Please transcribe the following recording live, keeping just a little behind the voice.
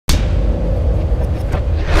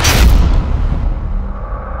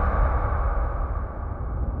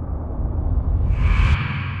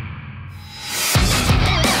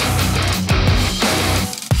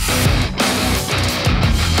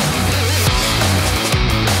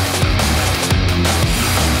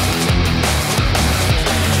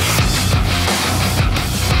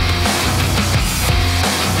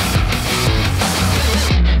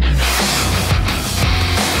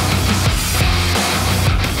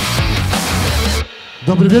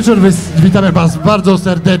Dobry wieczór, witamy Was bardzo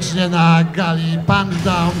serdecznie na gali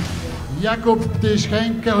PunchDown. Jakub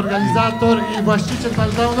Tyś-Henke, organizator i właściciel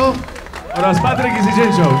PunchDownu. Oraz Patryk i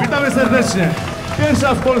Zwycięzcą. Witamy serdecznie.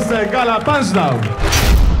 Pierwsza w Polsce gala PunchDown.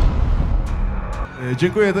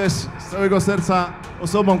 Dziękuję też z całego serca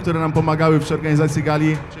osobom, które nam pomagały przy organizacji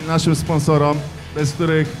gali, czyli naszym sponsorom, bez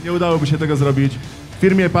których nie udałoby się tego zrobić.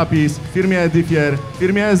 Firmie Papis, firmie Edifier,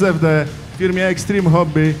 firmie SFD, firmie Extreme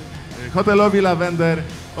Hobby, hotelowi Lavender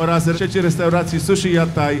oraz sieci restauracji Sushi i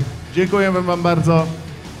Yattai. Dziękujemy Wam bardzo.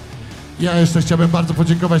 Ja jeszcze chciałbym bardzo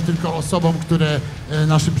podziękować tylko osobom,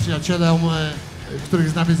 naszym przyjacielom, których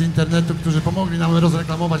znamy z internetu, którzy pomogli nam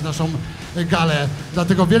rozreklamować naszą galę.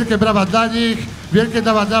 Dlatego wielkie brawa dla nich, wielkie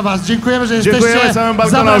brawa dla Was. Dziękujemy, że jesteście. Dziękujemy całym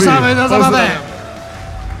balkonowi. Zapraszamy na zabawę.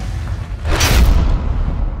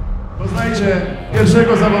 Poznajcie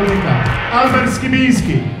pierwszego zawodnika, Albert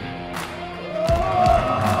Skibiński.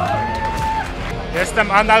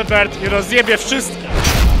 Jestem Albert i rozjebię wszystkich.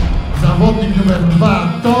 Zawodnik numer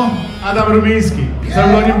 2 to Adam Rumiński,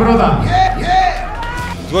 pseudonim Broda.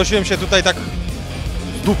 Zgłosiłem się tutaj tak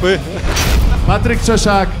z dupy. Patryk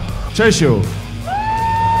Czeszak, Czesiu.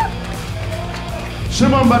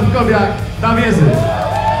 Szymon Bartkowiak, Dawiezy.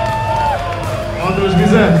 Otóż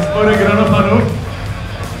widzę spory grono panów.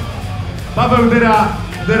 Paweł Dyra.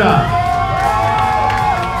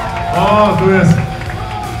 O, tu jest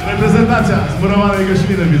reprezentacja zmurowanej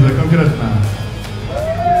gośliny, widzę, konkretna.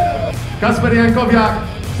 Kasper Jankowiak,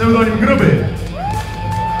 pseudonim Gruby.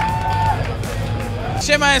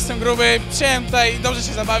 Siema, jestem Gruby, przyjechałem tutaj dobrze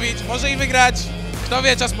się zabawić, może i wygrać, kto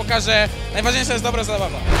wie, czas pokaże, najważniejsza jest dobra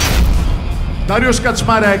zabawa. Dariusz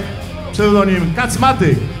Kaczmarek, pseudonim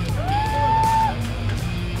Kacmaty.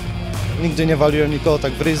 Nigdy nie waliłem nikogo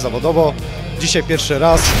tak w ryj zawodowo. Dzisiaj pierwszy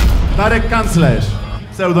raz. Darek Kanclerz,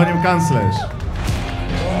 pseudonim Kanclerz.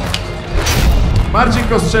 Marcin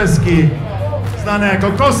Kostrzewski, znany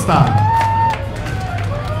jako Kosta.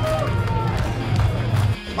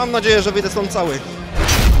 Mam nadzieję, że wyjdę stąd cały.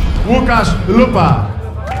 Łukasz Lupa.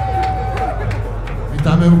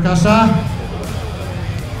 Witamy Łukasza.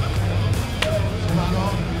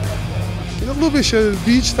 No lubię się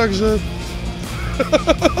bić, także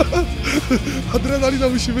adrenalina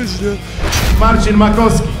musi być, nie? Marcin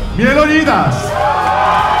Makowski, Mielonidas.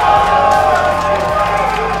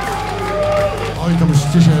 Oj, to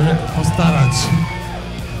musicie się postarać.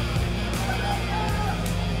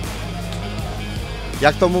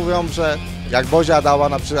 Jak to mówią, że jak Bozia dała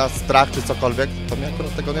na przykład strach czy cokolwiek, to mi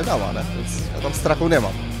akurat tego nie dała, nie? Więc ja tam strachu nie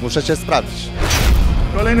mam. Muszę cię sprawdzić.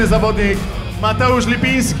 Kolejny zawodnik, Mateusz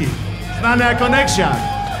Lipiński, znany jako Neksiak.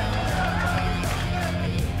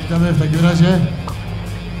 Witamy w takim razie.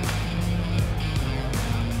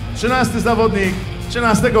 13 zawodnik,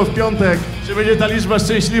 13 w piątek. Czy będzie ta liczba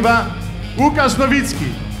szczęśliwa? Łukasz Nowicki.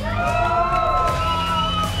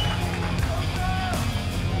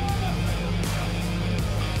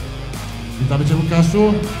 Witamy Cię,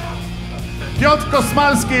 Łukaszu. Piotr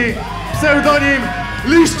Kosmalski, pseudonim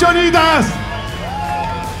Liścionidas.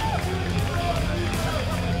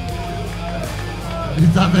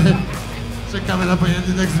 Witamy. Czekamy na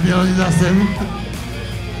pojedynek z Mielonidasem.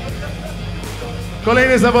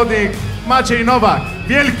 Kolejny zawodnik, Maciej Nowak,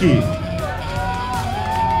 Wielki.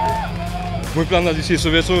 Mój plan na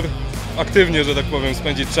dzisiejszy wieczór, aktywnie, że tak powiem,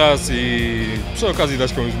 spędzić czas i przy okazji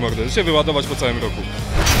dać komuś mordę, się wyładować po całym roku.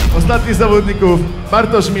 Ostatni z zawodników,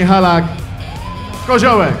 Bartosz Michalak,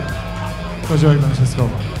 Koziołek. Koziołek nam się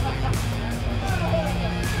schowa.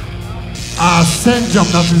 A sędzią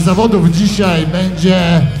naszych zawodów dzisiaj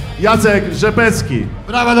będzie Jacek Rzepecki.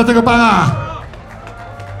 brawa dla tego pana!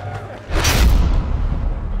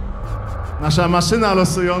 Nasza maszyna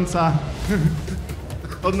losująca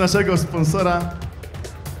od naszego sponsora.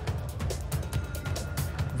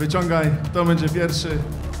 Wyciągaj, kto będzie pierwszy.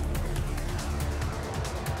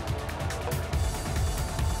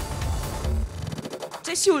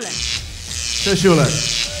 Czesiulek. Czesiulek.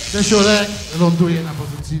 Czesiulek ląduje na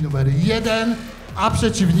pozycji numer 1, a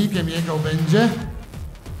przeciwnikiem jego będzie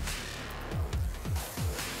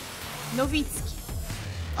Nowicki.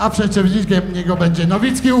 a przeciwnikiem niego będzie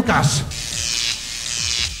Nowicki Łukasz.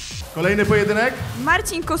 Kolejny pojedynek.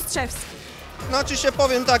 Marcin Kostrzewski. Znaczy się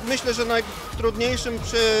powiem tak, myślę, że najtrudniejszym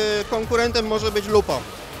konkurentem może być Lupa.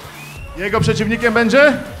 Jego przeciwnikiem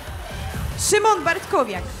będzie? Szymon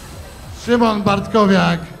Bartkowiak. Szymon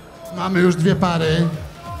Bartkowiak. Mamy już 2 pary.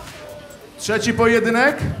 Trzeci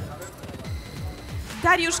pojedynek.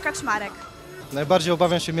 Dariusz Kaczmarek. Najbardziej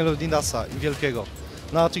obawiam się Mielonidasa i Wielkiego.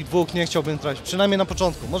 Na tych dwóch nie chciałbym tracić, przynajmniej na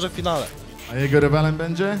początku, może w finale. A jego rywalem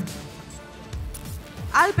będzie?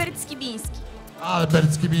 Albert Skibiński.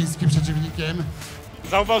 Albert Skibiński przeciwnikiem.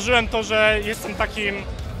 Zauważyłem to, że jestem takim...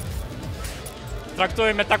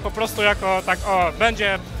 Traktuję mnie tak po prostu jako tak, o,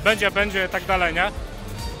 będzie i tak dalej, nie?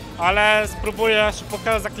 Ale spróbuję się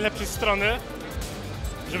pokazać z takiej lepszej strony,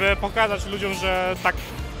 żeby pokazać ludziom, że tak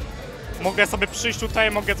mogę sobie przyjść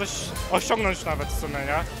tutaj, mogę coś osiągnąć nawet w sumie,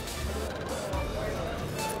 nie?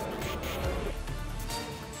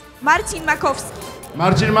 Marcin Makowski.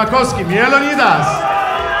 Marcin Makowski, Mielonidas.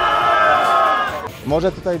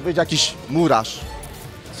 Może tutaj być jakiś murarz,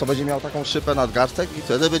 co będzie miał taką szypę nadgarstek i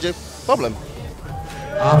wtedy będzie problem.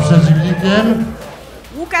 A przeciwnikiem?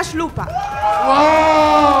 Łukasz Lupa.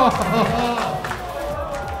 O!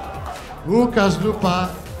 Łukasz Lupa.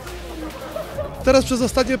 Teraz przez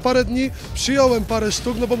ostatnie parę dni przyjąłem parę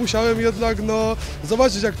sztuk, no bo musiałem jednak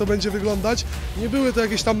zobaczyć, jak to będzie wyglądać. Nie były to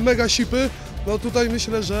jakieś tam mega sipy, no tutaj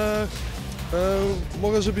myślę, że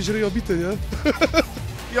może być ryjobity, nie?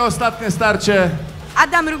 I ostatnie starcie.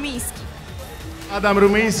 Adam Rumiński. Adam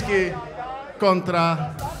Rumiński kontra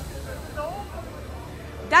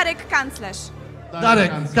Darek Kanclerz.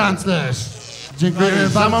 Darek Kanclerz. Dziękujemy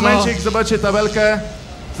Za bardzo. momencik zobaczcie tabelkę.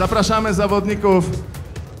 Zapraszamy zawodników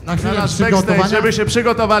Na na chwilę nasz backstage, przygotowania. żeby się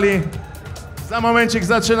przygotowali. Za momencik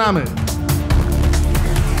zaczynamy.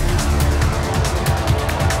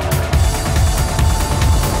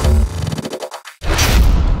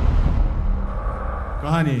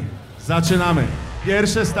 Kochani, zaczynamy.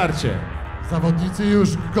 Pierwsze starcie. Zawodnicy już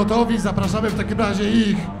gotowi. Zapraszamy w takim razie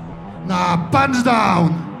ich na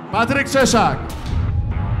PunchDown. Patryk Czeszak.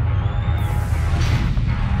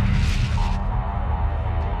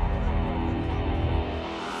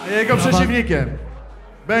 A jego przeciwnikiem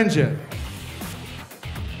będzie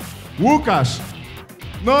Łukasz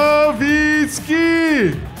Nowicki.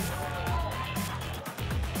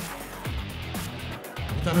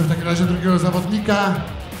 Witamy w takim razie drugiego zawodnika.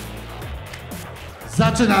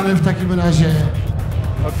 Zaczynamy w takim razie.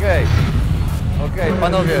 Okej,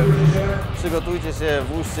 panowie, przygotujcie się,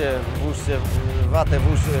 włóżcie watę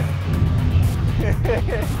w uszy.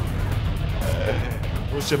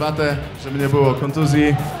 Włóżcie watę, żeby nie było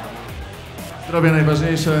kontuzji. Zdrowie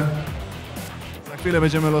najważniejsze. Za chwilę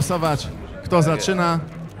będziemy losować, kto zaczyna.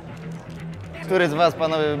 Który z was,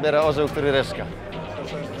 panowie, wybiera orzeł, który reszka?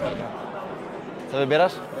 Co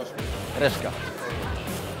wybierasz? Reszka.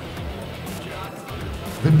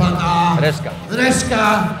 Wypada Reszka.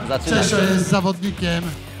 Reszka. Zaczyna. Czesio jest zawodnikiem,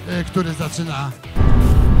 który zaczyna.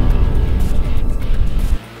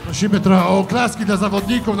 Prosimy trochę o oklaski dla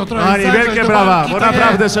zawodników. No trochę Kochani, zagrzeć wielkie do brawa, walki, bo tak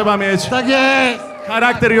naprawdę jest. trzeba mieć Tak jest!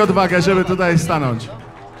 charakter i odwagę, żeby tutaj stanąć.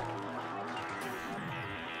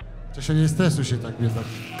 Czesio, nie stresuj się tak, mnie tak.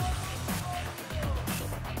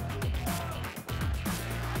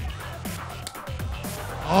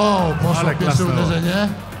 O, poszło Ale pierwsze klasne. uderzenie.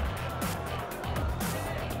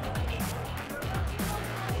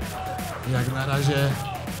 Jak na razie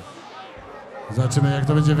zobaczymy, jak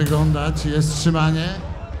to będzie wyglądać. Jest trzymanie.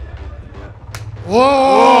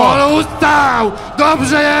 O, ale ustał!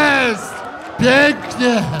 Dobrze jest!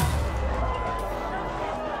 Pięknie!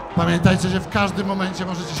 Pamiętajcie, że w każdym momencie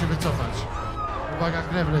możecie się wycofać. Uwaga,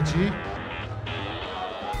 krew leci.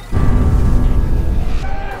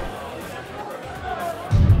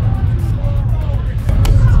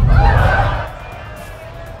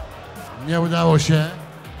 Nie udało się.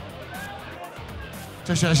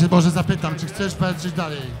 Cześć, ja się może zapytam, czy chcesz walczyć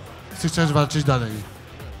dalej? Czy chcesz walczyć dalej?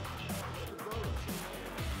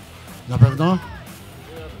 Na pewno?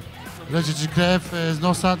 Leci ci krew z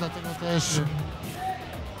nosa, dlatego też...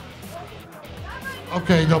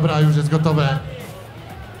 Okej, dobra, już jest gotowe.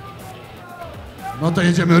 No to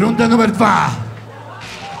jedziemy, rundę numer 2.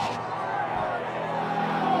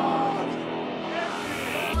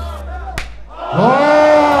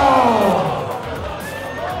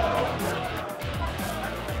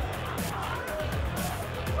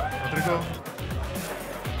 Patryku?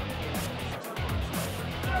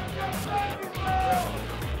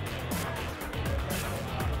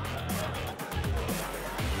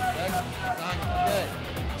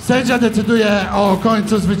 Sędzia decyduje o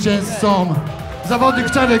końcu zwycięzcą. Zawodnik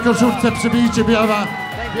w czarnej koszulce, przybijcie brawa.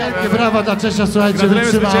 Wielkie brawa dla Czesia, słuchajcie,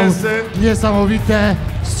 Gratulujemy wytrzymał zwycięzcy. niesamowite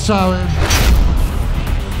strzały.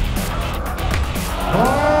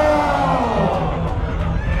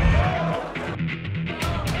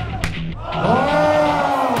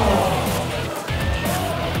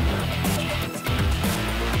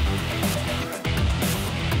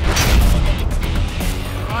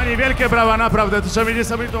 Pani, wielkie brawa, naprawdę. To trzeba mieć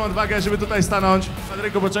niesamowitą odwagę, żeby tutaj stanąć.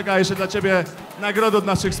 Patryku, poczekaj jeszcze dla ciebie nagrodę od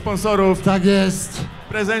naszych sponsorów. Tak jest. W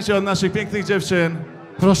prezencie od naszych pięknych dziewczyn.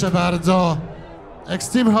 Proszę bardzo.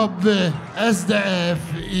 Extreme Hobby, SDF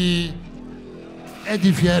i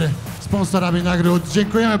Edifier, sponsorami nagród.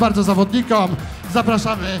 Dziękujemy bardzo zawodnikom.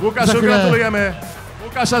 Zapraszamy. Łukaszu, gratulujemy.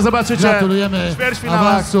 Łukasza zobaczycie. Gratulujemy w ćwierćfinałach.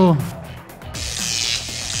 awansu.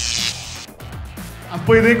 A w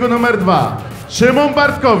pojedynku numer 2 Szymon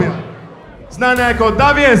Bartkowiak, znany jako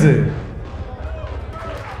Dawiezy.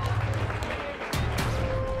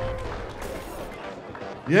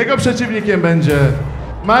 Jego przeciwnikiem będzie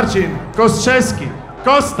Marcin Kostrzewski.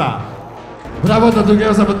 Kosta. Brawo dla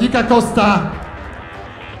drugiego zawodnika, Kosta.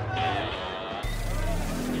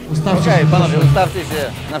 Ustawcie Okej, się, panowie, proszę. ustawcie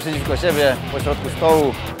się naprzeciwko siebie, po środku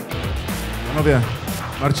stołu. Panowie,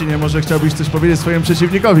 Marcinie, może chciałbyś coś powiedzieć swojemu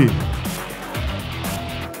przeciwnikowi?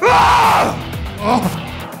 O!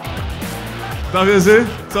 Dawiezy,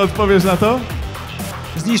 co odpowiesz na to?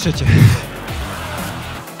 Zniszczę cię.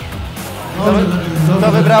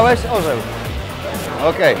 Co wybrałeś? Orzeł.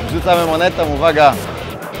 Okej, rzucamy monetą, uwaga.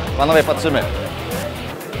 Panowie, patrzymy.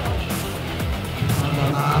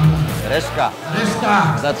 Reszka.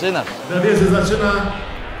 Reszka. Zaczynasz. Dawiezy zaczyna.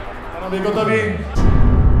 Panowie gotowi?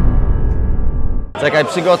 Czekaj,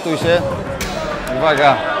 przygotuj się.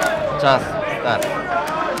 Uwaga, czas, start.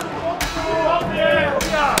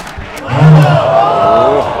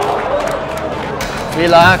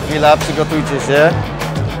 Chwila, przygotujcie się.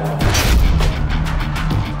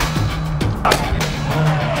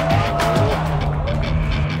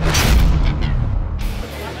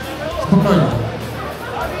 Spokojnie.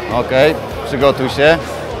 Okej, przygotuj się.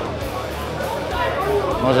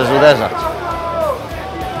 Możesz uderzać.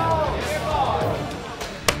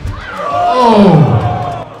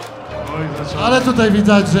 Ale tutaj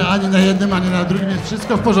widać, że ani na jednym, ani na drugim jest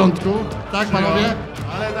wszystko w porządku. Tak, panowie?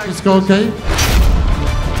 Ale tak. Wszystko ok?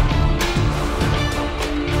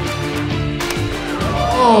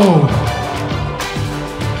 O!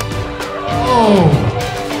 O!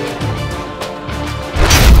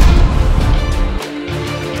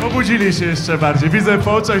 Obudzili się jeszcze bardziej. Widzę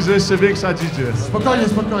po oczach, że jeszcze większa dzicz jest. Spokojnie,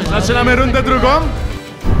 spokojnie. Zaczynamy rundę drugą.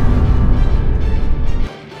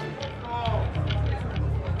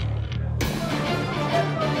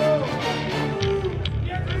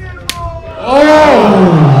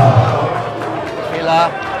 Chwila.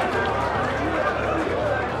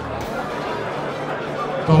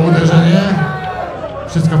 To uderzenie.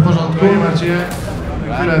 Wszystko w porządku. Spokojnie, Marcinie.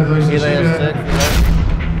 Chwilę dojść do Chwilę siebie. jeszcze, chwilę.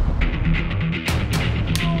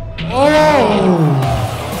 O!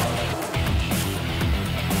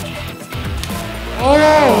 O!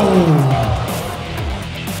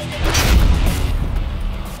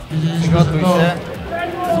 Widzieliśmy, że Przygotuj to się.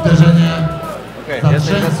 uderzenie Okej,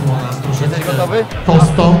 zatrzęsło nas troszeczkę jesteś gotowy?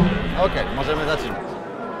 kostą. Okej, możemy zaczynać.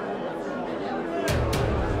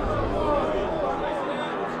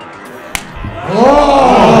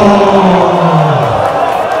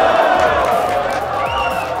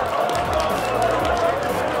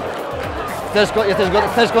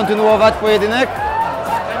 Chcesz kontynuować pojedynek?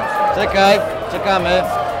 Czekaj, czekamy.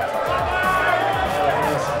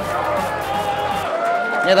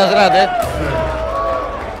 Nie dasz rady.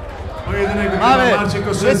 Pojedynek Mamy. wygrywa Marcin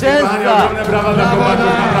Kostrzewski. Zwycięzca. Panie, ogromne brawa dla chłopaków,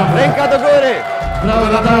 naprawdę. Ręka do góry. Brawo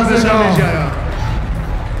dla Naprawdę Dawezego. szaleć jaja.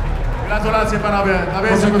 Gratulacje panowie.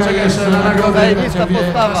 Dawiezy, Poczekaj poczekaj jeszcze na jeszcze. nagrodę Zajebista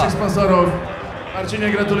postawa. naszych sponsorów. Marcinie,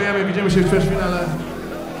 gratulujemy. Widzimy się w ćwierćfinale.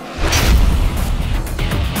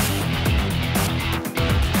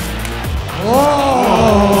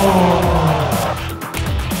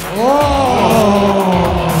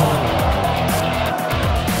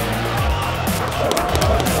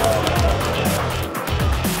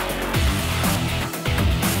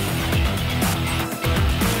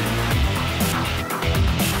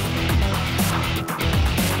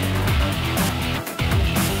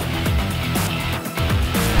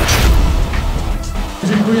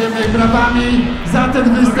 Dziękujemy brawami za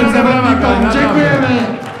ten występ Ogromne brawa, zawodnikom. naprawdę.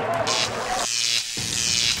 Dziękujemy.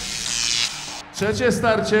 Trzecie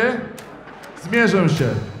starcie. Zmierzą się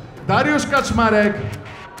Dariusz Kaczmarek,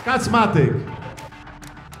 Kacmatyk.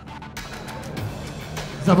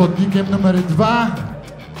 Zawodnikiem numer 2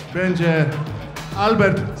 Będzie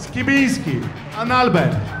Albert Skibiński. Pan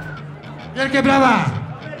Albert. wielkie brawa.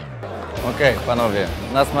 Okej, panowie,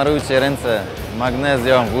 nasmarujcie ręce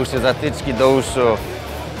magnezją, włóżcie zatyczki do uszu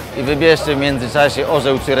i wybierzcie w międzyczasie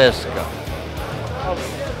orzeł czy reszka.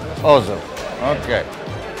 Orzeł, okej.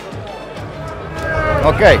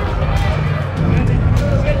 Okej.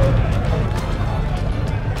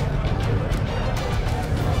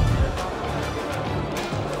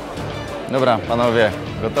 Dobra, panowie,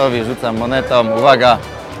 gotowi, rzucam monetą, uwaga.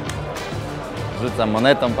 Rzucam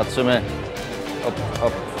monetą, patrzymy. Hop,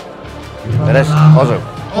 hop. Reszka, orzeł.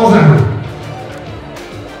 Orzeł.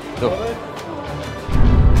 Tu.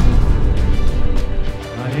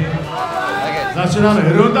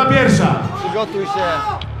 Zaczynamy, runda pierwsza. Przygotuj się.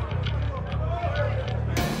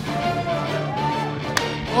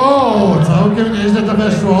 O, całkiem nieźle to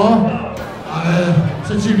weszło, ale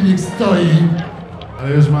przeciwnik stoi. Ale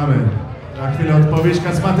już mamy. Za chwilę odpowiedź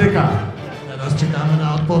kazmatyka. Teraz czekamy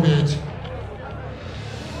na odpowiedź.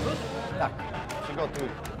 Tak, przygotuj.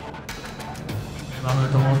 Mamy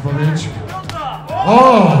tą odpowiedź.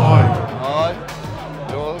 O! Oj. Oj.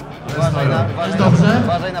 Jest dobrze?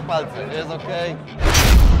 Uważaj na palce, jest okej.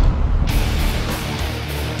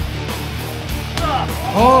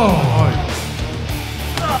 O! Oj.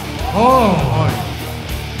 O! Oj.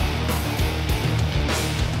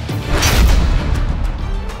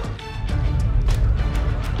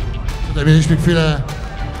 Tutaj mieliśmy chwilę,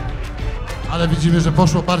 ale widzimy, że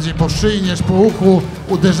poszło bardziej po szyi niż po uchu.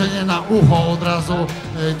 Uderzenie na ucho od razu,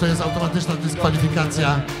 to jest automatyczna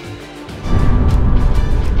dyskwalifikacja.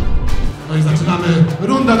 No i zaczynamy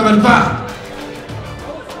runda numer 2.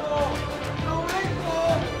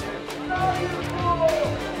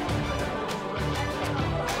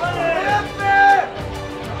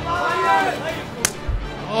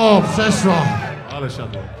 O, przeszło. Ale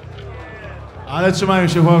siadło. Ale trzymają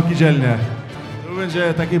się chłopaki dzielnie. Tu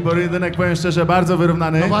będzie taki pojedynek, powiem szczerze, bardzo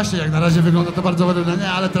wyrównany. No właśnie, jak na razie wygląda to bardzo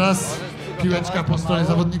wyrównanie, ale teraz piłeczka po stronie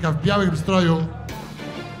zawodnika w białym stroju.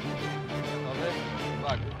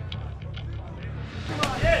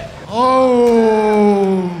 O,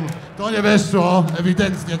 to nie weszło,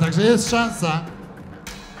 ewidentnie, także jest szansa.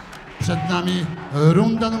 Przed nami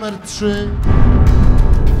runda numer 3.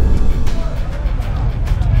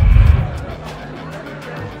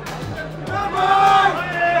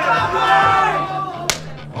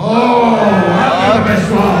 O, ładnie to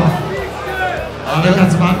weszło. Ale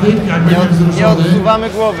kacmatyk jakby nie wzruszony. Nie odsuwamy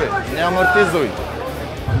głowy, nie amortyzuj.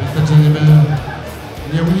 Pamiętajcie,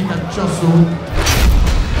 nie unikać ciosu.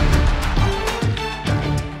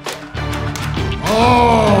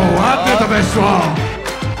 O, ładnie to weszło.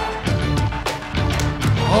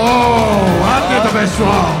 O, ładnie to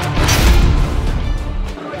weszło.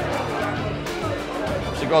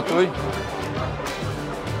 Przygotuj.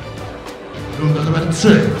 Runda numer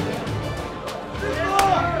 3.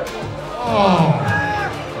 O,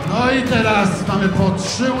 no i teraz mamy po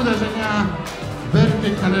 3 uderzenia.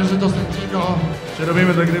 Werdykt należy do sędziego. Czy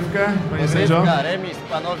robimy dogrywkę, panie sędzio? Dogrywka, remis,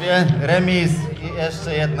 panowie, remis i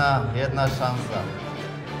jeszcze jedna szansa.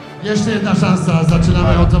 Jeszcze jedna szansa.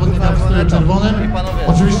 Zaczynamy od zawodnika w stroju czerwonym.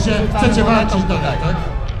 Oczywiście chcecie walczyć dalej, tak?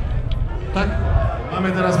 Tak?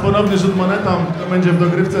 Mamy teraz ponowny rzut monetą. Kto będzie w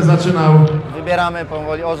dogrywce zaczynał? Wybieramy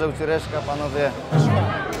powoli orzeł czy reszka, panowie.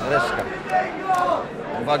 Reszka.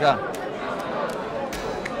 Uwaga.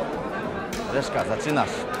 Reszka, zaczynasz.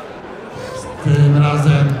 Tym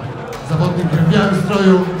razem zawodnik w białym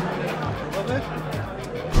stroju.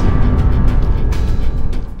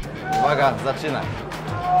 Uwaga, zaczynaj.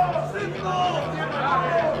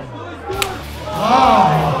 O!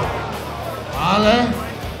 Ale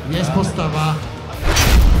jest postawa.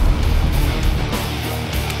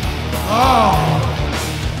 O!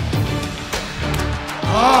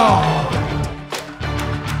 O!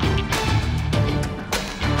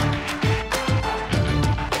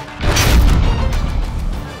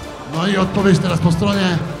 No i odpowiedź teraz po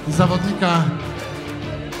stronie zawodnika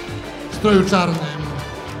w stroju czarnym.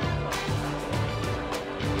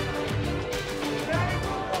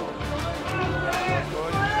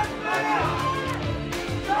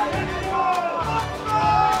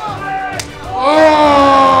 O!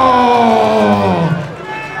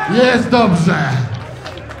 Jest dobrze.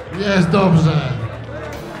 Jest dobrze.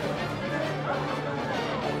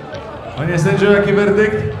 Panie sędzio, jaki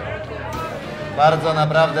werdykt? Bardzo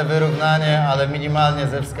naprawdę wyrównanie, ale minimalnie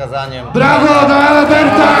ze wskazaniem. Brawo do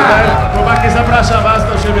Alberta! Chłopaki, zapraszam was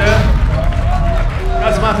do siebie.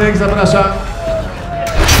 Kazmatyk, zapraszam.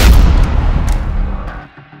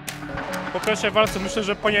 Po pierwszej walce myślę,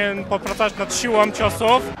 że powinien popracować nad siłą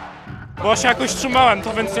ciosów, bo się jakoś trzymałem,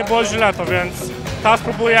 to więc nie było źle, to więc teraz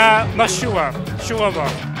spróbuję na siłę, siłowo.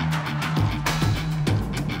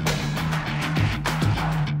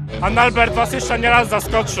 A Albert was jeszcze nie raz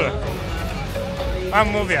zaskoczy. Wam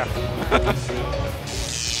mówię.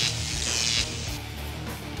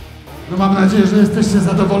 No mam nadzieję, że jesteście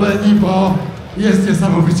zadowoleni, bo jest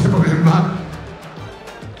niesamowicie, powiem wam.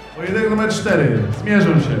 Pojedynek numer 4.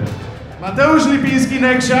 Zmierzą się Mateusz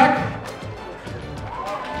Lipiński-Neksiak.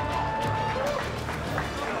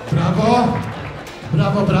 Brawo,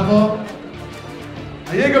 brawo, brawo.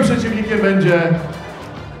 A jego przeciwnikiem będzie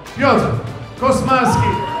Piotr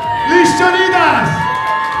Kosmalski-Liścionidas.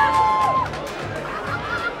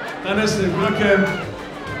 Tanecznym krokiem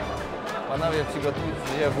Panowie, przygotujcie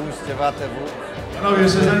się, włóżcie watę Panowie,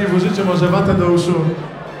 jeszcze zanim włożycie może watę do uszu,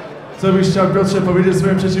 co byś chciał, Piotrze, powiedzieć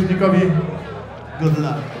swojemu przeciwnikowi? Good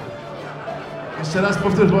luck. Jeszcze raz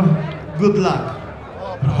powtórz, bo... Good luck.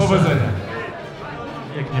 Powodzenia.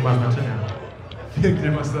 Wiek nie ma znaczenia. Wiek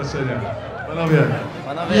nie ma znaczenia. Panowie.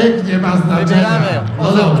 Wiek nie ma znaczenia. Wybieramy.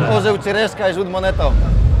 No dobra. Orzeł czy reszka i rzut monetą.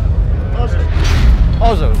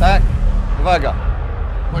 Orzeł, tak? Uwaga.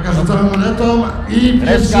 Uwaga, rzucamy monetą i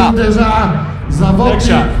pierwszy Reszka. uderza zawodnik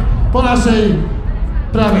Neksia. po naszej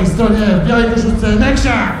prawej stronie w białej koszulce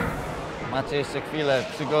Neksia. Macie jeszcze chwilę,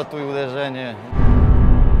 przygotuj uderzenie.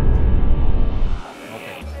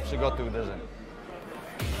 Okej, przygotuj uderzenie.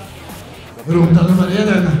 Runda numer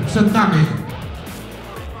 1 przed nami.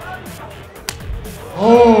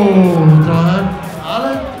 O, trochę,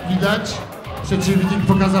 ale widać, przeciwnik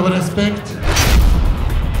pokazał respekt.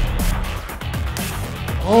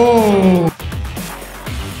 O!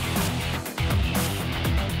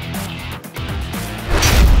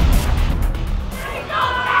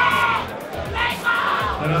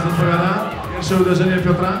 Teraz odpowiada pierwsze uderzenie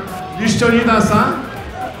Piotra. Liścionidasa.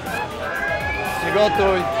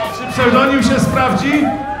 Przygotuj. Czy pseudonim się sprawdzi?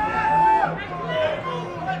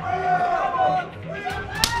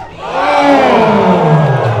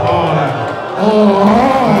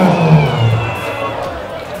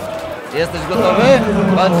 Jesteś gotowy?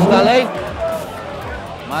 Walczysz dalej?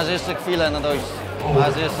 Masz jeszcze chwilę na dojście.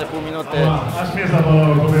 Masz jeszcze pół minuty. Aż mnie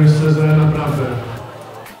zawołał, powiem szczerze, naprawdę.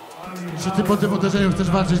 Czy ty po tym uderzeniu chcesz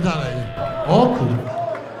walczyć dalej? O kur...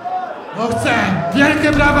 No chcę!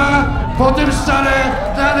 Wielkie brawa po tym szczale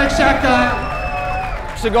dla Neksiaka!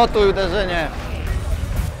 Przygotuj uderzenie.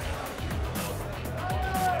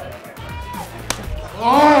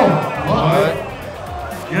 O!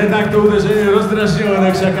 Jednak to uderzenie rozdrażniło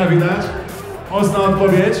Neksiaka, widać. Mocna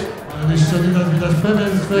odpowiedź. Ale Liścionidasa widać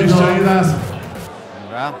pewien swego. Liścionidasa.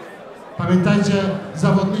 Dobra. Pamiętajcie,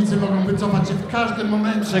 zawodnicy mogą wycofać się w każdym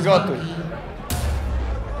momencie. Przygotuj.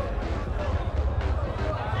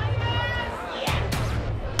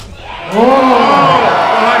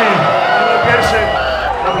 Kochani, pierwszy.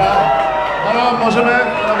 Dobra. No, możemy,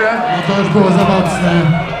 panowie? No to już było za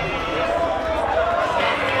mocne.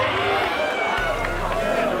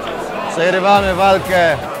 Przerywamy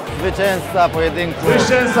walkę. Zwycięzca pojedynku.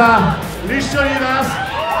 Zwycięzca Liścionidas.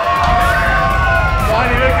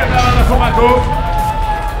 Kochani, wielkie brawa dla chłopaków.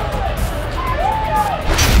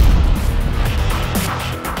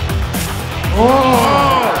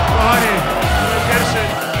 Kochani, pierwszy.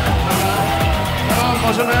 Dobra. No,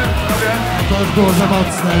 możemy, panowie? No to już było za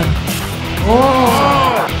mocne.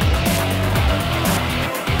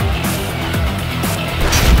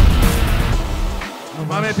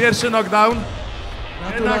 Mamy pierwszy knockdown.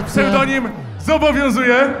 Jednak Gratulacje. pseudonim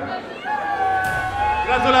zobowiązuje.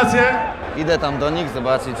 Gratulacje. Idę tam do nich,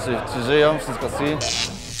 zobaczyć czy żyją, wszystko si.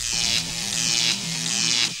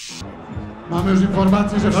 Mamy już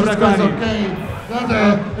informację, że Dobra, wszystko jest kochani. okej. Dobra,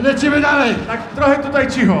 lecimy dalej. Tak trochę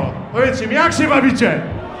tutaj cicho. Powiedzcie mi, jak się bawicie?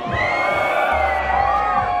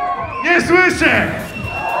 Nie słyszę!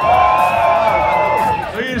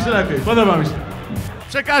 No i jeszcze lepiej, podoba mi się.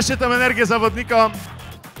 Przekażcie tę energię zawodnikom.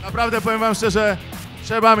 Naprawdę powiem wam szczerze,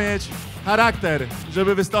 trzeba mieć charakter,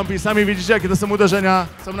 żeby wystąpić. Sami widzicie, jakie to są uderzenia.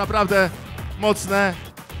 Są naprawdę mocne.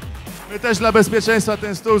 My też dla bezpieczeństwa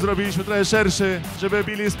ten stół zrobiliśmy trochę szerszy, żeby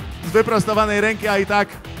bili z wyprostowanej ręki, a i tak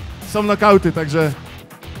są nokauty, także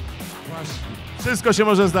wszystko się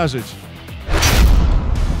może zdarzyć.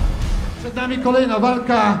 Przed nami kolejna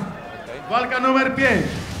walka. Walka numer 5.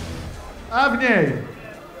 A w niej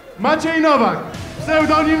Maciej Nowak,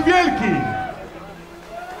 pseudonim Wielki.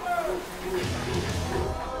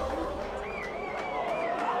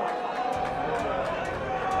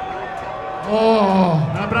 O!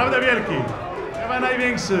 Naprawdę wielki. Chyba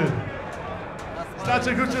największy z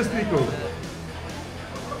naszych uczestników.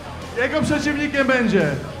 Jego przeciwnikiem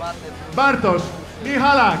będzie Bartosz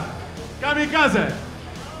Michalak, kamikaze.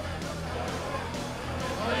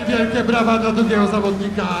 No i wielkie brawa dla drugiego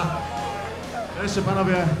zawodnika. Jeszcze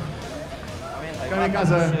panowie,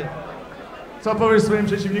 kamikaze. Co powiesz swoim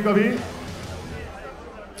przeciwnikowi?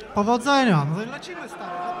 Powodzenia, no to lecimy stary.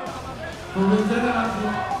 Powodzenia.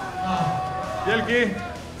 Wielki,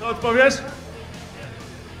 co odpowiesz?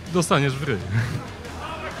 Dostaniesz w ryj.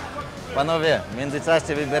 Panowie, w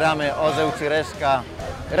międzyczasie wybieramy orzeł czy reszka.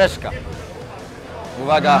 Reszka.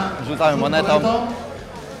 Uwaga, rzucamy monetą.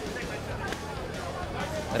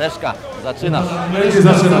 Reszka, zaczynasz. Wielki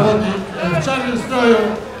zaczyna. Zawodnik w czarnym stroju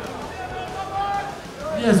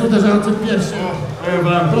jest uderzający pierwszy.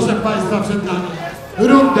 Proszę Państwa, przed nami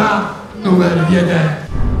runda numer 1.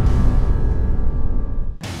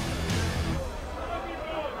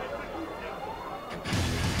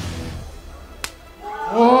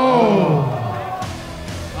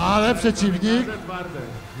 przeciwnik.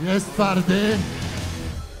 Jest twardy.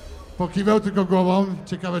 Pokiwał tylko głową.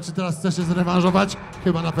 Ciekawe, czy teraz chce się zrewanżować?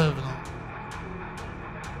 Chyba na pewno.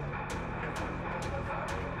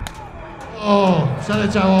 O,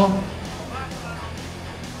 przeleciało.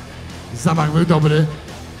 Zamach był dobry.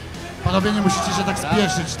 Panowie, nie musicie się tak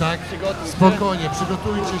spieszyć, tak? Spokojnie,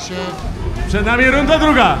 przygotujcie się. Przed nami runda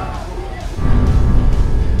druga.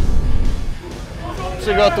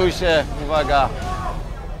 Przygotuj się, uwaga.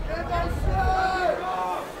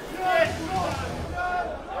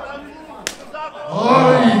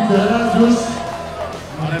 Oj, teraz już.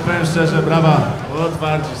 Ale powiem szczerze, brawa,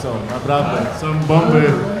 otwarci są, naprawdę, są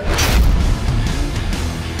bomby.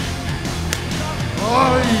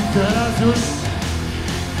 Oj, teraz już.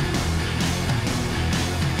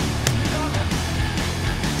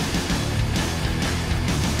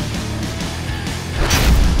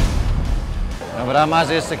 Dobra, masz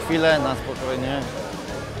jeszcze chwilę na spokojnie.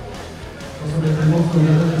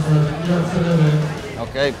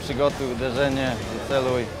 Okej, przygotuj uderzenie,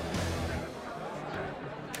 wyceluj.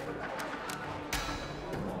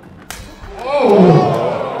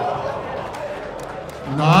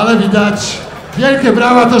 No ale widać, wielkie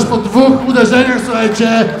brawa też po 2 uderzeniach,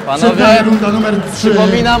 słuchajcie. Panowie, runda numer 3.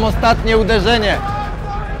 Przypominam ostatnie uderzenie.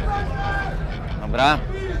 Dobra.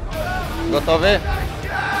 Gotowy?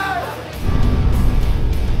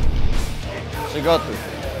 Przygotuj.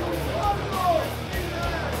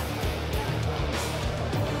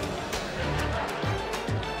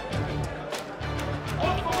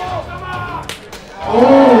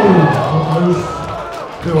 To już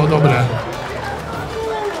było dobre.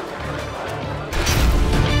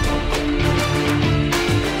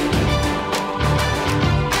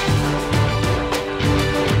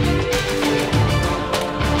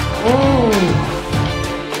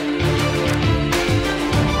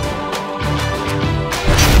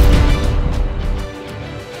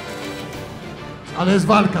 Ale jest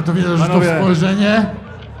walka, to widać, że to spojrzenie.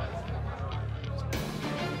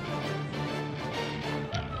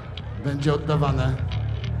 Będzie oddawane.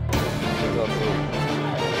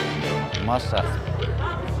 Masz czas.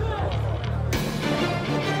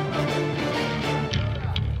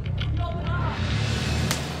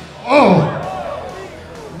 O!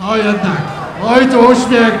 No jednak. Oj, tu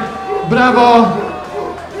uśmiech. Brawo.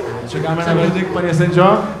 Czekamy na werdykt, panie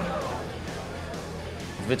sędzio.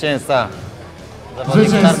 Zwycięzca.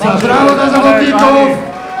 Zwycięzca. Brawo dla zawodników.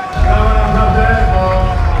 Brawo naprawdę, bo...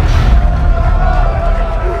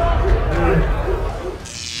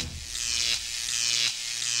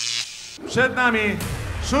 Przed nami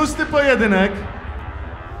 6. pojedynek.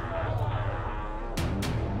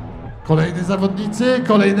 Kolejni zawodnicy,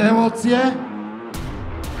 kolejne emocje.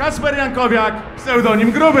 Kacper Jankowiak,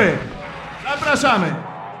 pseudonim Gruby. Zapraszamy.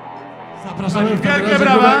 Zapraszamy w Wielkie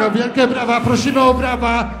brawa. Grubego. Wielkie brawa, prosimy o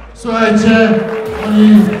brawa. Słuchajcie,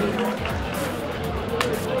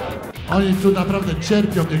 oni tu naprawdę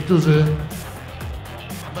cierpią, niektórzy.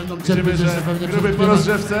 Będą cierpieć jeszcze pewnie Gruby przez po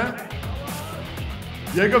rozgrzewce.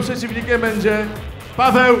 Jego przeciwnikiem będzie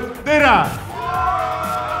Paweł Dyra.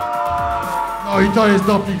 No i to jest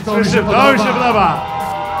doping, to mi się podoba. To mi się podoba.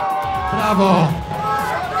 Brawo.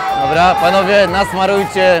 Dobra, panowie,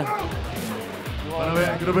 nasmarujcie. Panowie,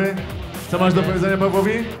 Gruby, co masz do powiedzenia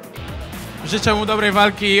Pawłowi? Życzę mu dobrej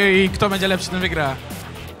walki i kto będzie lepszy, ten wygra.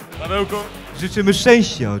 Pawełku? Życzymy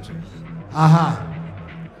szczęścia oczywiście. Aha.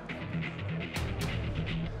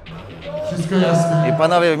 Wszystko jasne. I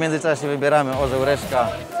panowie, w międzyczasie wybieramy orzeł, reszka.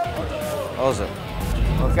 Orzeł.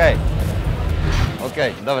 Okej.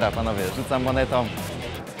 Okej, dobra panowie, rzucam monetą.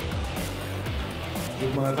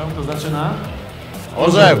 Rzut monetą, kto zaczyna?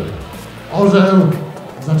 Orzeł. Orzeł.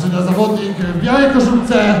 Zaczyna zawodnik w białej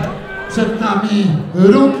koszulce. Przed nami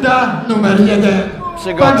runda numer 1.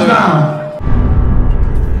 Przygotuj. PunchDown.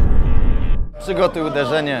 Przygotuj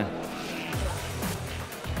uderzenie.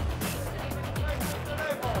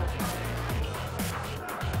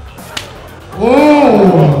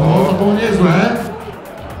 No to było niezłe.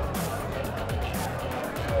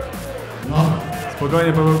 No.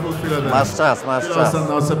 Spokojnie Pawełku, chwilę. Masz czas, masz czas.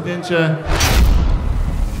 Na osapnięcie.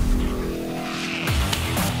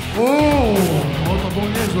 No to było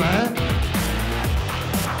niezłe.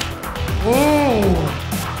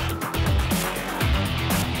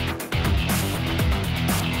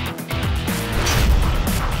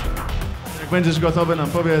 Jak będziesz gotowy, nam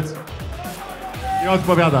powiedz i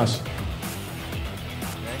odpowiadasz.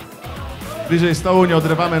 Bliżej stołu, nie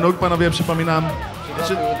odrywamy nóg, panowie, przypominam.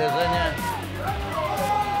 Przygotuj uderzenie.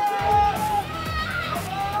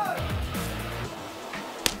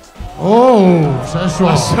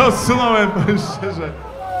 Przeszło. Aż się odsunąłem, powiem szczerze.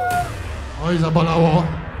 Oj, zabolało.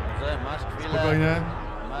 Spokojnie.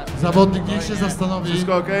 Zawodnik niech się zastanowi.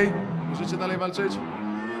 Wszystko ok? Możecie dalej walczyć?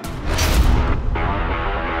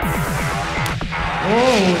 O,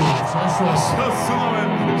 przeszło.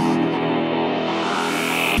 Odsunąłem.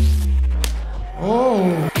 O.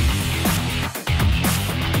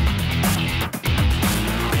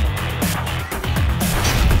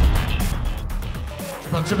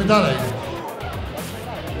 Patrzymy dalej.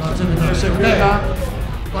 Patrzymy dalej. Jeszcze chwilka.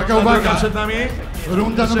 Uwaga, uwaga. Przed nami.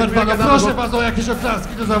 Runda numer 2. No proszę bardzo o jakieś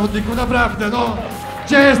oklaski do zawodników, naprawdę, no.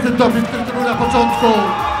 Gdzie jest ten doping, który to był na początku?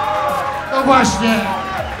 No właśnie.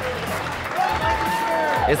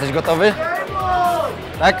 Jesteś gotowy?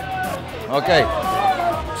 Tak? Okej.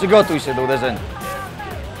 Przygotuj się do uderzenia.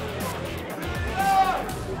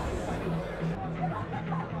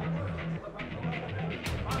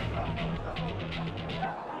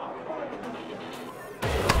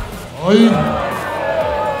 Oj.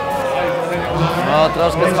 No,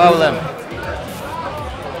 troszkę z faulem.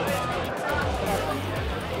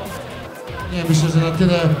 Nie, myślę, że na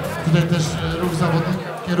tyle tutaj też ruch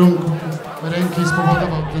zawodnika w kierunku ręki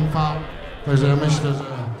spowodował ten faul. Także ja myślę, że...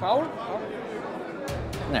 Faul?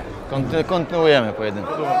 Nie, kontynuujemy pojedynek.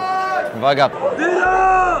 Uwaga.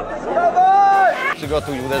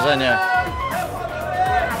 Przygotuj uderzenie.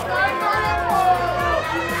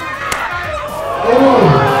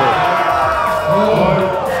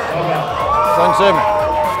 Kończymy.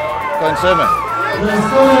 Kończymy.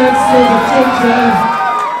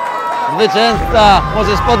 Zwycięzca!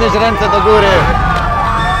 Możesz podnieść ręce do góry.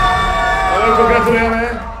 Pawełku, gratulujemy.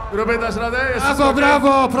 Gruby, dasz radę? Brawo,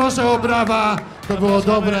 brawo! Proszę o brawa! To było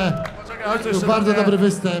dobre. Poczekaj, chodź tu To jeszcze bardzo trochę. dobry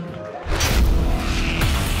występ.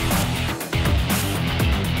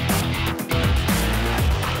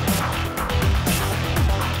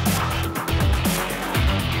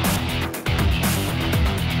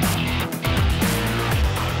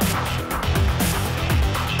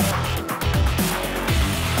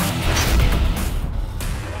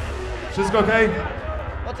 Wszystko ok?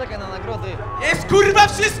 Poczekaj na nagrody. Jest kurwa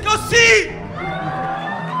wszystko si!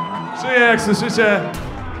 Czuję, jak słyszycie.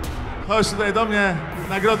 Chodź tutaj do mnie.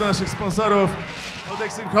 Nagrodę naszych sponsorów. Od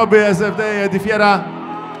Extreme Hobby, SFD i Edifiera.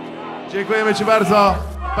 Dziękujemy Ci bardzo.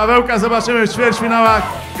 Pawełka zobaczymy w ćwierćfinałach.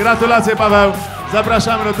 Gratulacje, Paweł.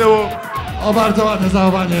 Zapraszamy do tyłu. O, bardzo ładne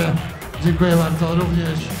zachowanie. Dziękuję bardzo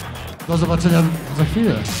również. Do zobaczenia za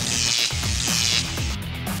chwilę.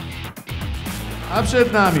 A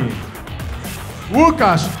przed nami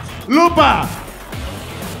Łukasz Lupa.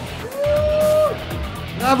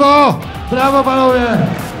 Brawo! Brawo, panowie!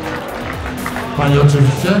 Pani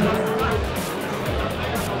oczywiście.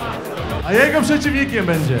 A jego przeciwnikiem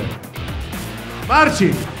będzie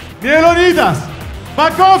Marcin Mielonidas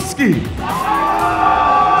Makowski.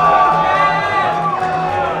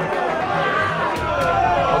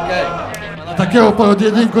 Okej. Takiego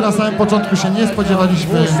pojedynku na samym początku się nie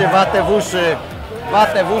spodziewaliśmy. Włóżcie watę w uszy.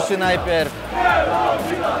 Watę w uszy najpierw.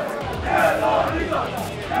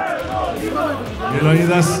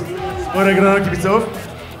 Mielonidas, spore grono kibiców.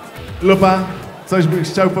 Lupa, coś byś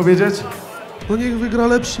chciał powiedzieć? No niech wygra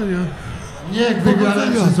lepszy, nie? Niech wygra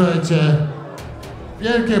lepszy, słuchajcie.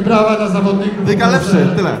 Wielkie brawa dla zawodników. Wygra lepszy,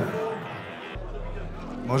 tyle.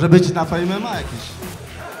 Może być na MMA jakiś.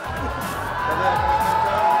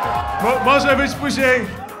 Może być później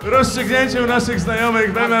rozstrzygnięcie u naszych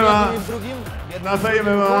znajomych w MMA. Na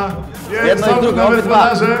MMA. Jedno i drugie, nawet obydwa.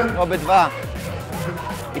 włodarze. Obydwa.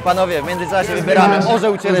 I panowie, w międzyczasie wybieramy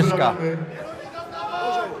orzeł czy reszka.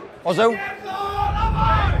 Orzeł?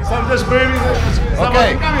 Są też byłymi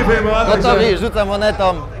zawodnikami MMA. Gotowi, rzucam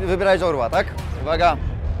monetą i wybierać orła, tak? Uwaga.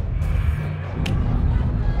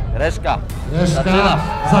 Reszka. Reszka.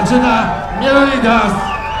 Zaczyna Mielonidas.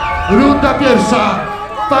 Runda pierwsza.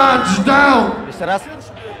 Punchdown. Jeszcze raz?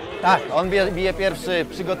 Tak, on bije pierwszy.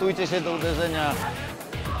 Przygotujcie się do uderzenia.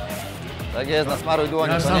 Tak jest, nasmaruj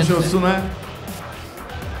dłonie. Ja sam się odsunę.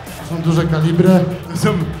 Są duże kalibry. To są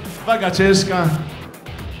waga ciężka.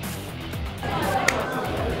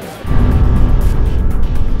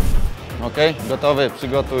 Okej, gotowy,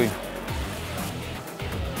 przygotuj.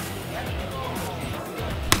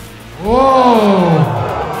 Wow.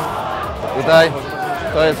 Tutaj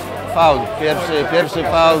to jest faul. Pierwszy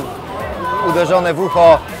faul. Uderzone w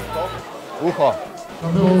ucho. Ucho. To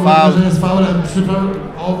było Faul. że jest faulem.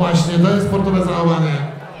 O właśnie, to jest sportowe zachowanie.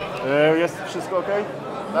 Jest wszystko ok?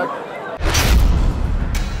 Tak?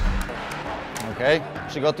 Okej,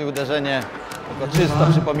 przygotuj uderzenie. Tylko czysto,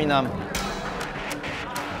 przypominam.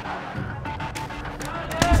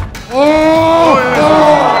 O!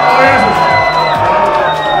 O Jezus!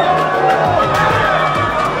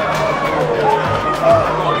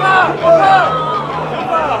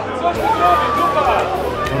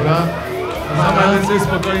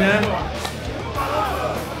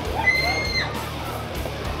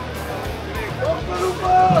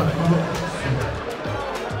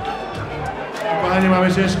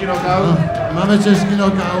 mamy ciężki knockout. Mamy ciężki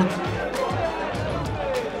knockout.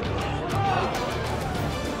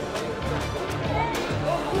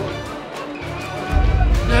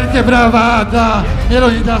 Wielkie brawa dla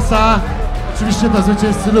Leonidasa. Oczywiście dla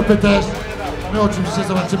zwycięzcy Lupy też. My oczywiście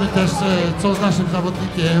zobaczymy też, co z naszym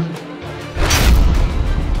zawodnikiem.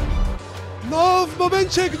 No, w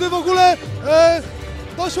momencie, gdy w ogóle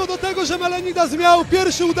doszło do tego, że Leonidas miał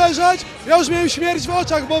pierwszy uderzać, ja już miałem śmierć w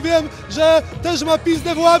oczach, bo wiem, że też ma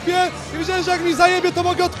pizdę w łapie i wiedziałem, że jak mi zajebie, to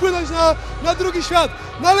mogę odpłynąć na drugi świat.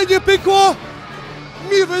 No ale nie pykło,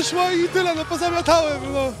 mi wyszło i tyle, no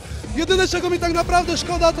pozamiatałem. No. Jedyne, czego mi tak naprawdę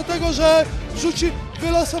szkoda, to tego, że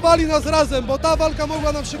wylosowali nas razem, bo ta walka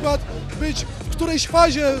mogła na przykład być w którejś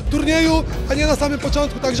fazie turnieju, a nie na samym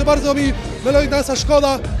początku, także bardzo mi Leonidasa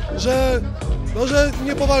szkoda, że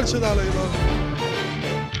nie powalczy dalej. No.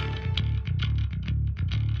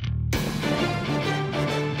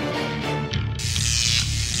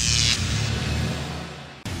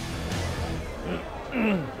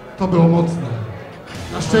 To było mocne.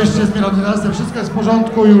 Na szczęście z Leonidasem wszystko jest w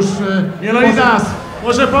porządku już. Leonidas,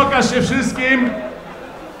 może pokaż się wszystkim.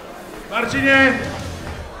 Marcinie.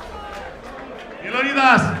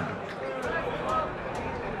 Leonidas.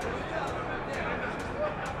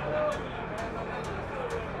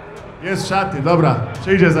 Jest w szatni, dobra.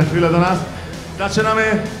 Przyjdzie za chwilę do nas. Zaczynamy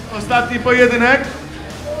ostatni pojedynek.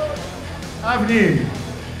 A w nim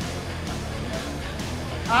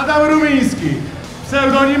Adam Rumiński,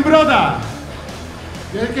 pseudonim Broda.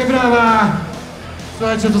 Wielkie brawa!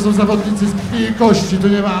 Słuchajcie, to są zawodnicy z krwi i kości, tu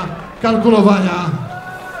nie ma kalkulowania.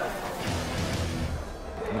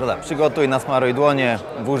 Broda, przygotuj, nasmaruj dłonie,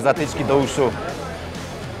 włóż zatyczki do uszu.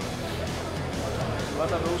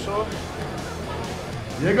 Łata do uszu.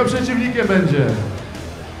 Jego przeciwnikiem będzie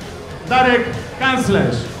Darek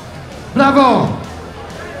Kanclerz. Brawo!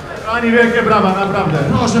 Pani wielkie brawa, naprawdę.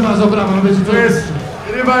 Proszę bardzo, brawo, będzie To jest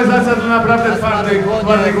rywalizacja to naprawdę twardej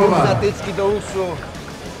głowa. Zatyczki do uszu.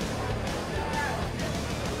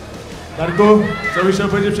 Darku, co byś chciał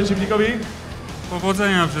powiedzieć przeciwnikowi?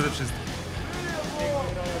 Powodzenia przede wszystkim.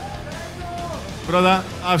 Broda?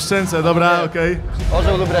 A w szczęce, dobra, okej.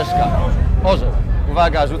 Orzeł lub reszka. Orzeł.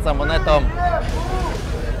 Uwaga, rzuca monetą.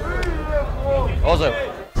 Orzeł.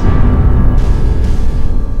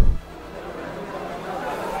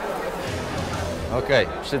 Okej,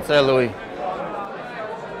 przyceluj.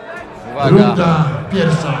 Uwaga. Runda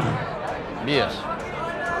pierwsza. Bijesz.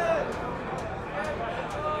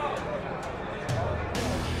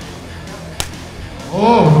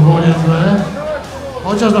 O, to było niezłe.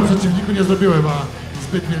 Chociaż na przeciwniku nie zrobiłem chyba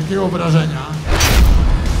zbyt wielkiego wrażenia.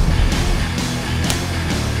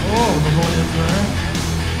 O, to było niezłe.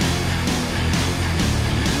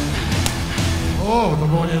 O, to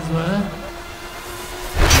było niezłe.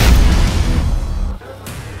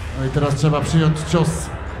 No i teraz trzeba przyjąć cios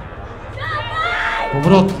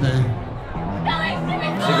powrotny.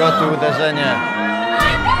 Przygotuj uderzenie.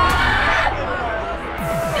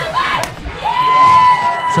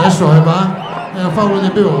 Przeszło chyba. Nie no, faulu nie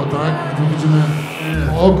było, tak? Tu widzimy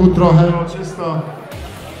po oku trochę. Czysto.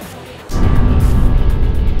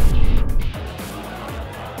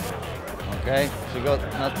 Okej,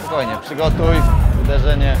 na spokojnie. Przygotuj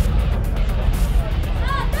uderzenie.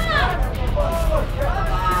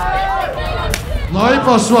 No i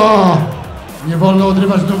poszło! Nie wolno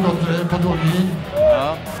odrywać nóg od podłogi.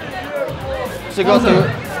 No.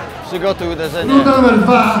 Przygotuj uderzenie. Runda numer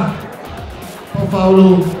 2. Po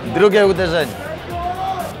faulu. Drugie uderzenie.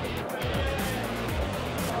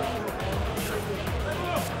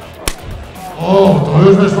 O, to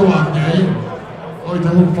już weszło ładniej. Oj,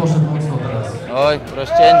 ten łuk poszedł mocno teraz. Oj,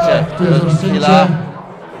 rozcięcie. Tu jest rozcięcie. Chwila.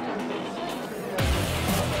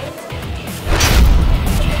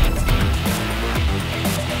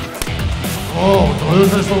 O, to już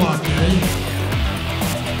weszło ładniej.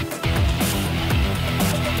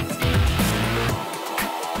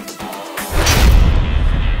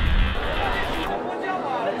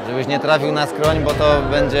 Żebyś nie trafił na skroń, bo to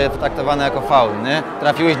będzie traktowane jako faul, nie?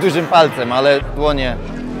 Trafiłeś dużym palcem, ale dłonie.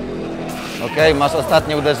 Okej, masz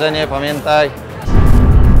ostatnie uderzenie, pamiętaj.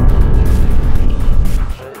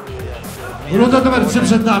 Runda numer 3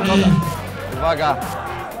 przed nami. Uwaga.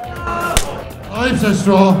 No i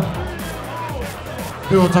przeszło.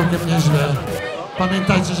 Było całkiem nieźle.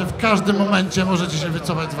 Pamiętajcie, że w każdym momencie możecie się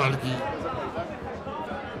wycofać z walki.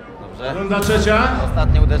 Dobrze. Runda trzecia.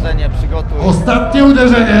 Ostatnie uderzenie, przygotuj. Ostatnie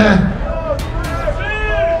uderzenie.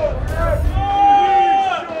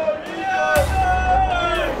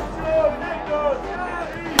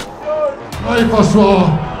 No i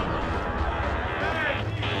poszło.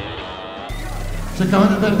 Czekamy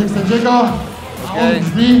na werdykt sędziego.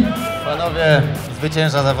 okej. Panowie,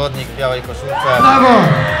 zwycięża zawodnik w białej koszulce. Brawo!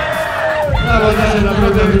 Brawo, daję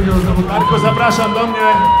nagrodę drugiego zawodnika. Marku, zapraszam do mnie.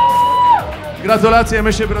 Gratulacje,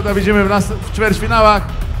 my się, brata, widzimy w ćwierćfinałach.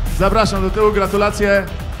 Zapraszam do tyłu, gratulacje.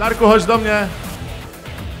 Darku, chodź do mnie.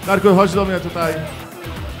 Darku, chodź do mnie tutaj.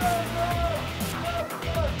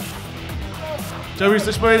 Chciałbyś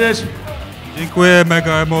coś powiedzieć? Dziękuję,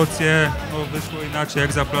 mega emocje. No, wyszło inaczej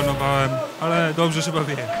jak zaplanowałem, ale dobrze się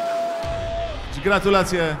bawię.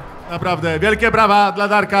 Gratulacje, naprawdę. Wielkie brawa dla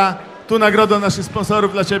Darka. Tu nagroda naszych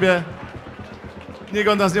sponsorów dla ciebie. Niech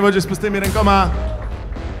on nas nie wodzi z pustymi rękoma.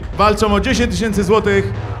 Walczą o 10 000 złotych.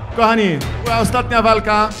 Kochani, była ostatnia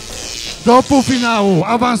walka. Do półfinału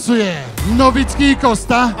awansuje Nowicki i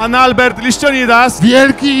Kosta, Albert Liścionidas,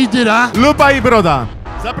 Wielki i Dyra, Lupa i Broda.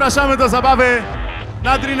 Zapraszamy do zabawy.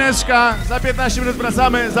 Na drineczka. Za 15 minut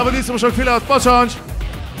wracamy. Zawodnicy muszą chwilę odpocząć.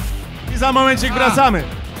 I za momencik wracamy.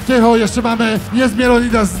 Tycho, jeszcze mamy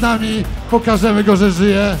Niezmieronidas z nami. Pokażemy go, że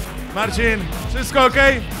żyje. Marcin, wszystko ok?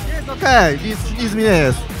 Jest okej, nic mi nie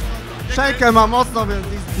jest. Szczękę mam mocno, więc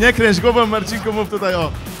nic. Nie kręć głową, Marcinku, mów tutaj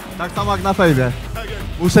o. Tak samo jak na fejmie.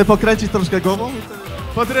 Muszę pokręcić troszkę głową i wtedy...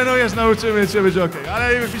 Potrenujesz, nauczymy cię być ok.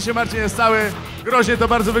 Ale widzicie, Marcin jest cały. Groźnie to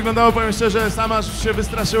bardzo wyglądało, powiem szczerze, sam aż się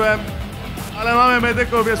wystraszyłem. Ale mamy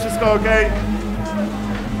medyków, jest wszystko ok.